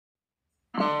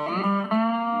Everybody,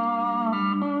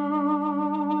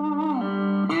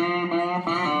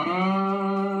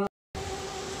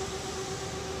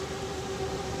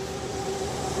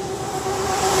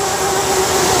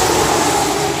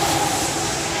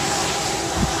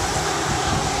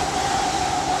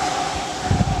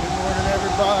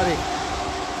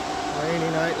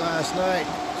 rainy night last night,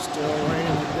 still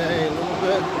raining today a little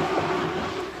bit.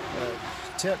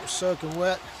 Tent was soaking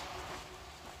wet.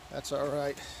 That's all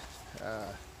right.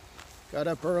 Got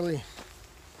up early,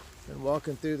 been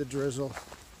walking through the drizzle,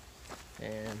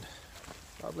 and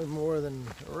probably more than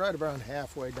right around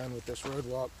halfway done with this road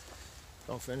walk.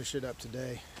 Gonna finish it up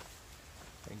today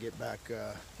and get back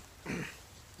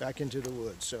back into the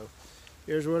woods. So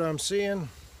here's what I'm seeing: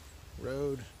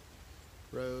 road,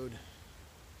 road,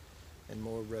 and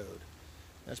more road.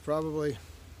 That's probably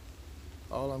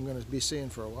all I'm going to be seeing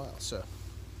for a while. So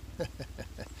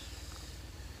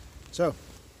so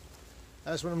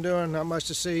that's what I'm doing. Not much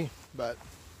to see, but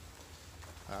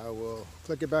I will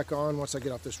click it back on once I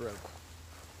get off this road.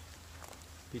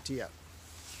 PT out.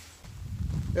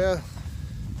 Yeah,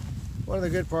 one of the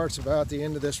good parts about the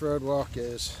end of this road walk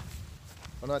is,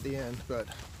 well, not the end, but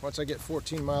once I get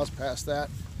 14 miles past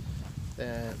that,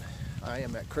 then I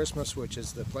am at Christmas, which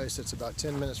is the place that's about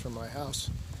 10 minutes from my house,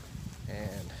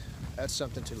 and that's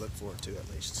something to look forward to at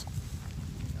least.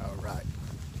 All right.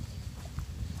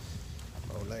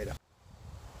 Oh, later.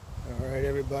 All right,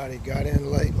 everybody, got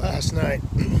in late last night.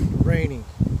 Rainy,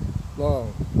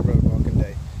 long road walking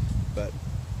day, but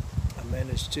I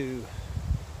managed to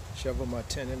shovel my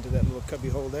tent into that little cubby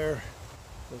hole there.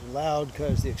 It was loud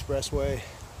because the expressway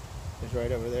is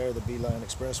right over there, the Beeline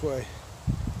Expressway.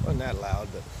 Wasn't that loud,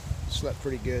 but slept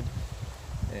pretty good,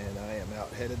 and I am out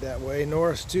headed that way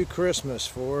north to Christmas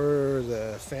for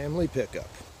the family pickup.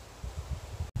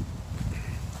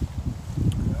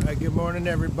 All right, good morning,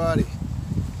 everybody.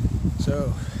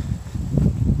 So,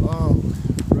 long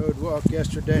road walk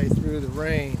yesterday through the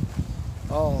rain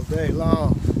all day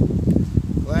long.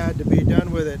 Glad to be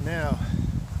done with it now.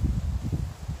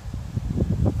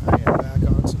 I am back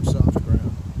on some soft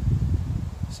ground,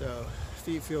 so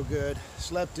feet feel good.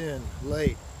 Slept in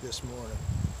late this morning,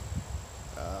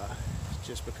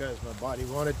 just because my body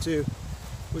wanted to,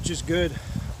 which is good.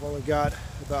 I've only got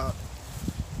about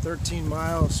 13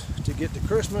 miles to get to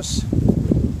Christmas,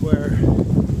 where,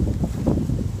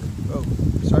 oh,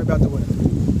 sorry about the wind,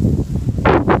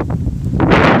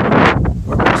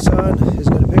 where my son is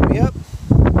going to pick me up,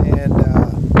 and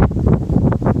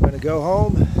I'm going to go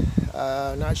home.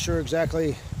 Not sure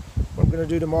exactly what I'm going to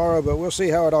do tomorrow, but we'll see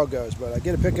how it all goes. But I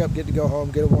get a pickup, get to go home,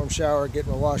 get a warm shower, get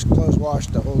my clothes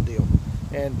washed, the whole deal,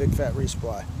 and big fat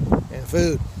resupply and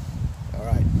food. All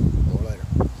right, more later.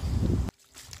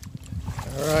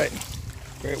 All right,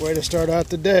 great way to start out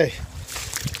the day.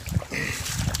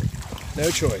 No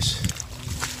choice.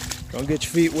 Don't get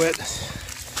your feet wet.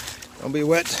 Don't be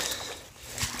wet.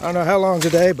 I don't know how long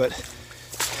today, but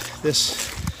this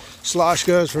slosh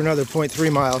goes for another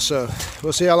 0.3 miles, so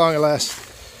we'll see how long it lasts.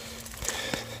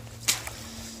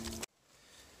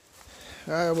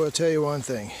 I will tell you one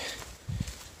thing,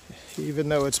 even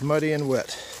though it's muddy and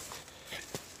wet,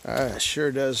 it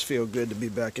sure does feel good to be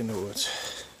back in the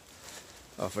woods,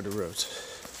 off of the roads.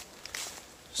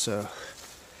 So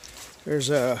there's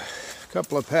a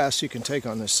couple of paths you can take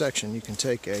on this section. You can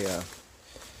take a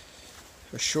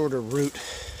shorter route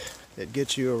that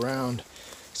gets you around.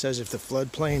 It says if the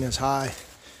floodplain is high,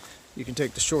 you can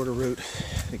take the shorter route.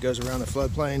 It goes around the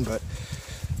floodplain, but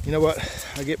you know what?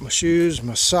 I get my shoes,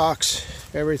 my socks,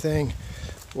 everything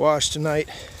washed tonight.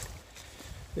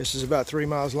 This is about 3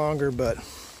 miles longer, but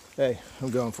hey,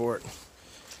 I'm going for it.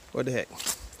 What the heck?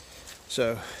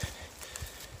 So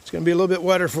it's going to be a little bit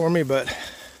wetter for me, but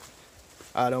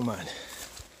I don't mind.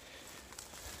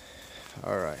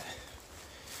 All right,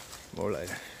 more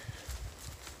later.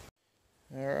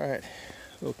 All right,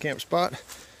 little camp spot.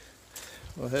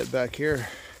 We'll head back here.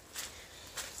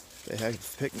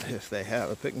 If they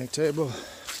have a picnic table,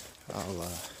 I'll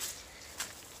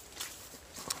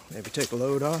maybe take a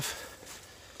load off.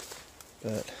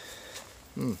 But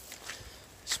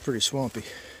it's pretty swampy.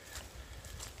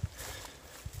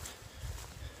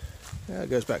 Yeah, it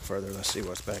goes back further. Let's see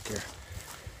what's back here.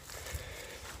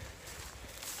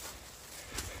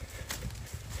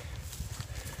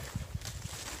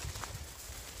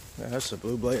 Yeah, that's the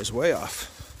blue blaze way off.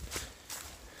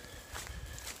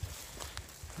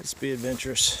 Let's be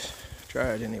adventurous.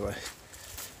 Try it anyway.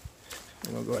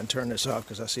 I'm gonna go ahead and turn this off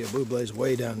because I see a blue blaze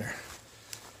way down there.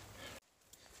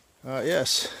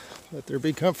 Yes, let there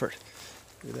be comfort.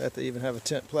 Do that, they even have a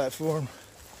tent platform.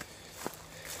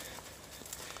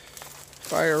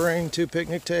 Fire ring, 2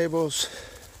 picnic tables.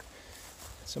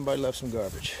 Somebody left some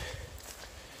garbage.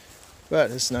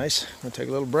 But it's nice. I'm going to take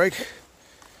a little break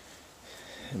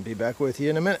and be back with you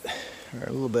in a minute, or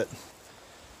a little bit.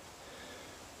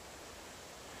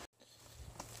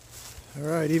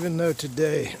 Alright, even though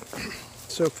today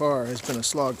so far has been a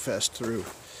slog fest through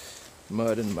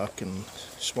mud and muck and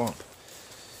swamp,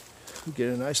 we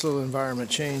get a nice little environment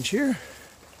change here.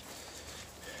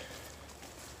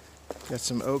 Got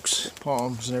some oaks,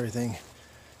 palms, and everything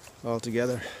all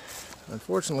together.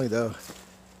 Unfortunately, though,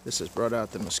 this has brought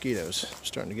out the mosquitoes. I'm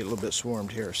starting to get a little bit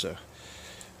swarmed here, so I'm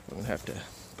going to have to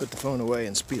put the phone away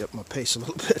and speed up my pace a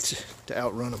little bit to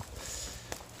outrun them.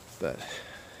 But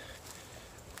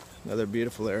another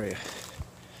beautiful area.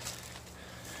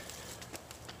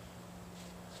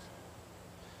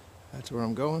 That's where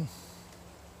I'm going.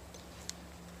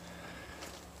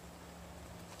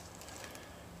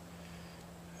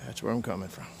 That's where I'm coming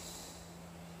from.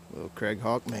 Little Craig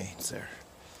Hawk Main's there.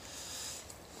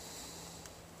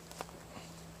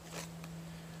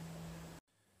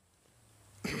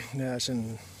 Now it's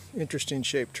an interesting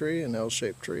shaped tree, an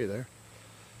L-shaped tree there.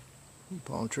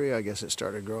 Palm tree, I guess it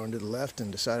started growing to the left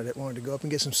and decided it wanted to go up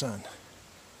and get some sun.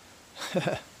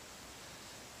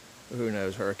 Who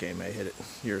knows, hurricane may hit it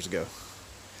years ago.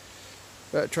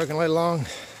 But trucking right along,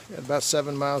 got about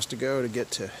 7 miles to go to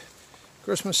get to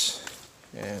Christmas,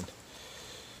 and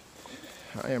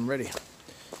I am ready.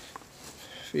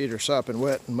 Feet are sopping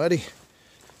wet and muddy,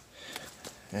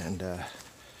 and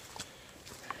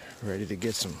ready to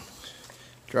get some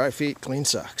dry feet, clean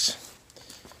socks.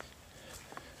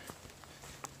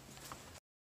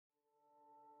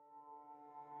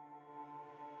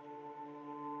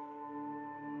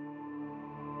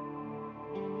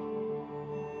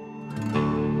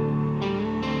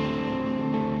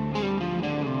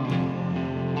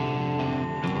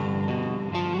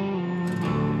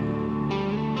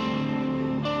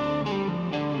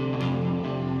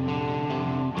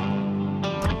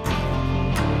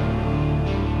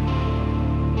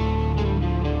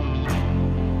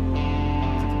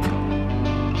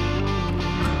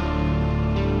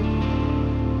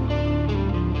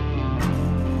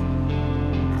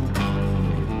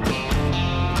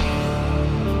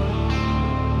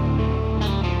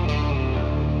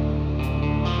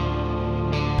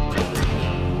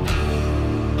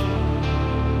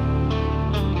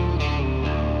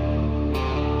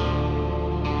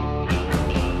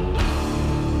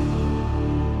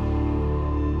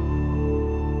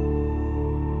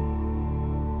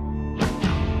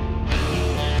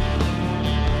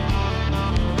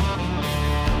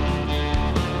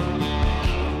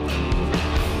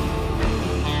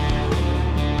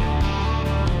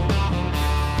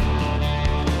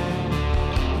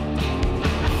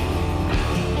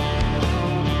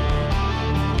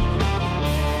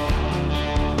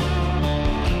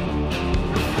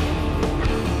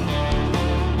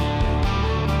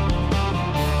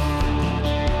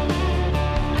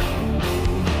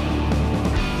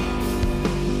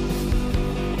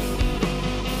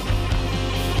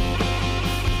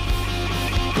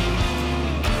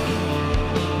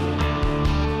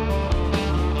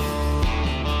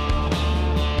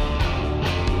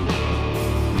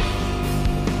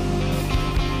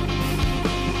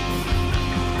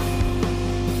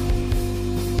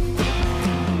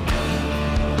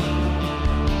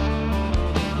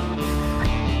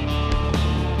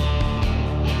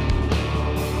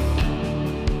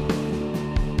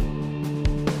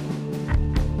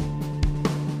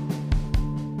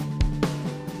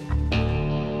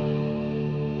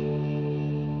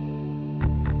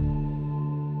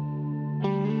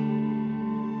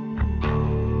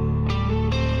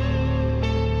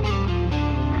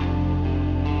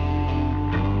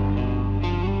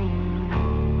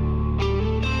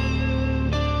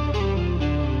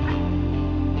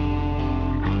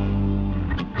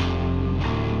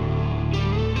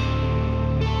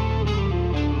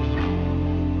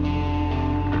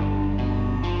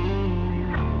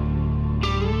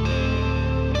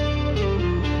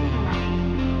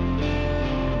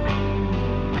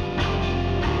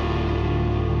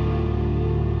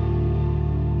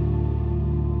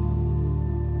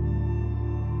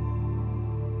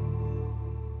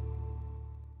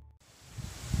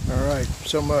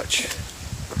 So much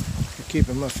for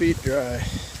keeping my feet dry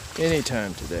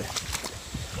anytime today.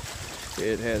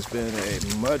 It has been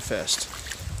a mud fest.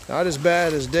 Not as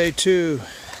bad as day 2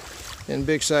 in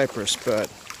Big Cypress,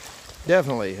 but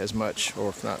definitely as much, or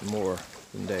if not more,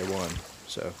 than day 1.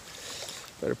 So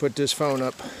better put this phone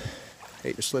up.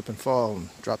 Hate to slip and fall and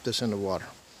drop this in the water.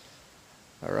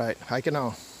 All right, hiking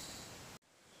on.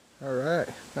 All right,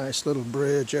 nice little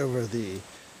bridge over the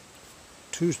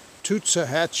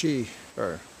Tootsahachie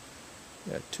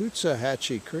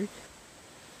Creek.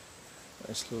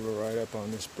 Nice little ride up on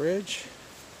this bridge,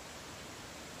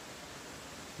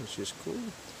 which is cool.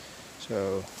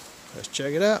 So let's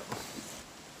check it out.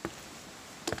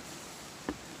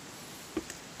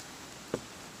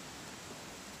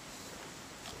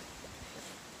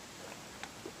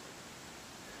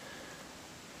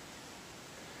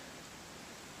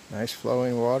 Nice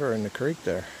flowing water in the creek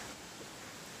there.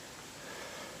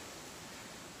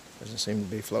 Doesn't seem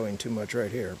to be flowing too much right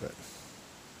here, but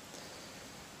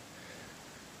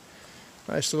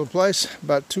nice little place,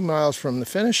 about 2 miles from the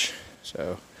finish,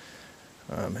 so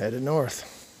I'm headed north.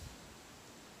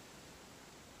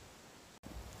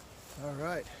 All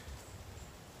right,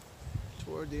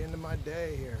 toward the end of my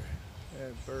day here. I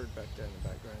have a bird back there in the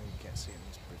background. You can't see him,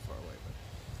 he's pretty far away,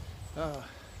 but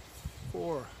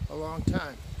for a long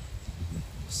time,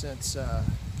 since I've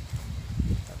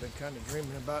been kind of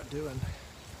dreaming about doing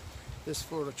this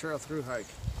Florida Trail through hike.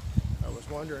 I was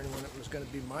wondering when it was going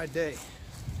to be my day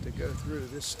to go through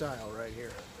this style right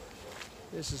here.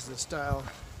 This is the style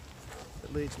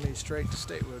that leads me straight to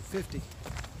State Road 50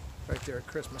 right there at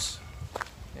Christmas,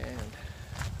 and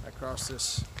I cross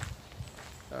this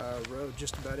road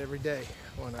just about every day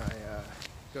when I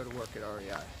go to work at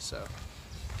REI. So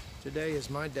today is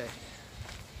my day.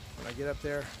 When I get up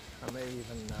there, I may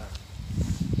even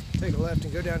take a left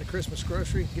and go down to Christmas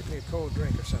Grocery and get me a cold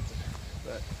drink or something.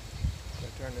 But if I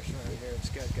turn this around here, it's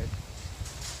got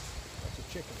lots of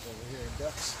chickens over here and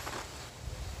ducks.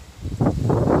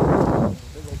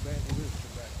 Big old bandiloos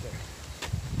are back there.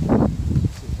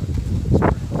 Let's see if I can get this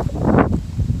right.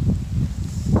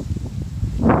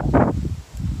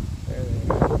 There they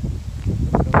are.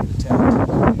 Going to town.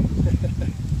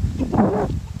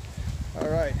 All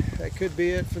right, that could be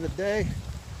it for the day.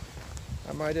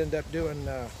 I might end up doing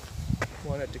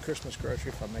one at the Christmas Grocery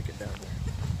if I make it down there.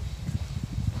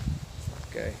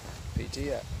 Okay,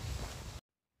 PT up.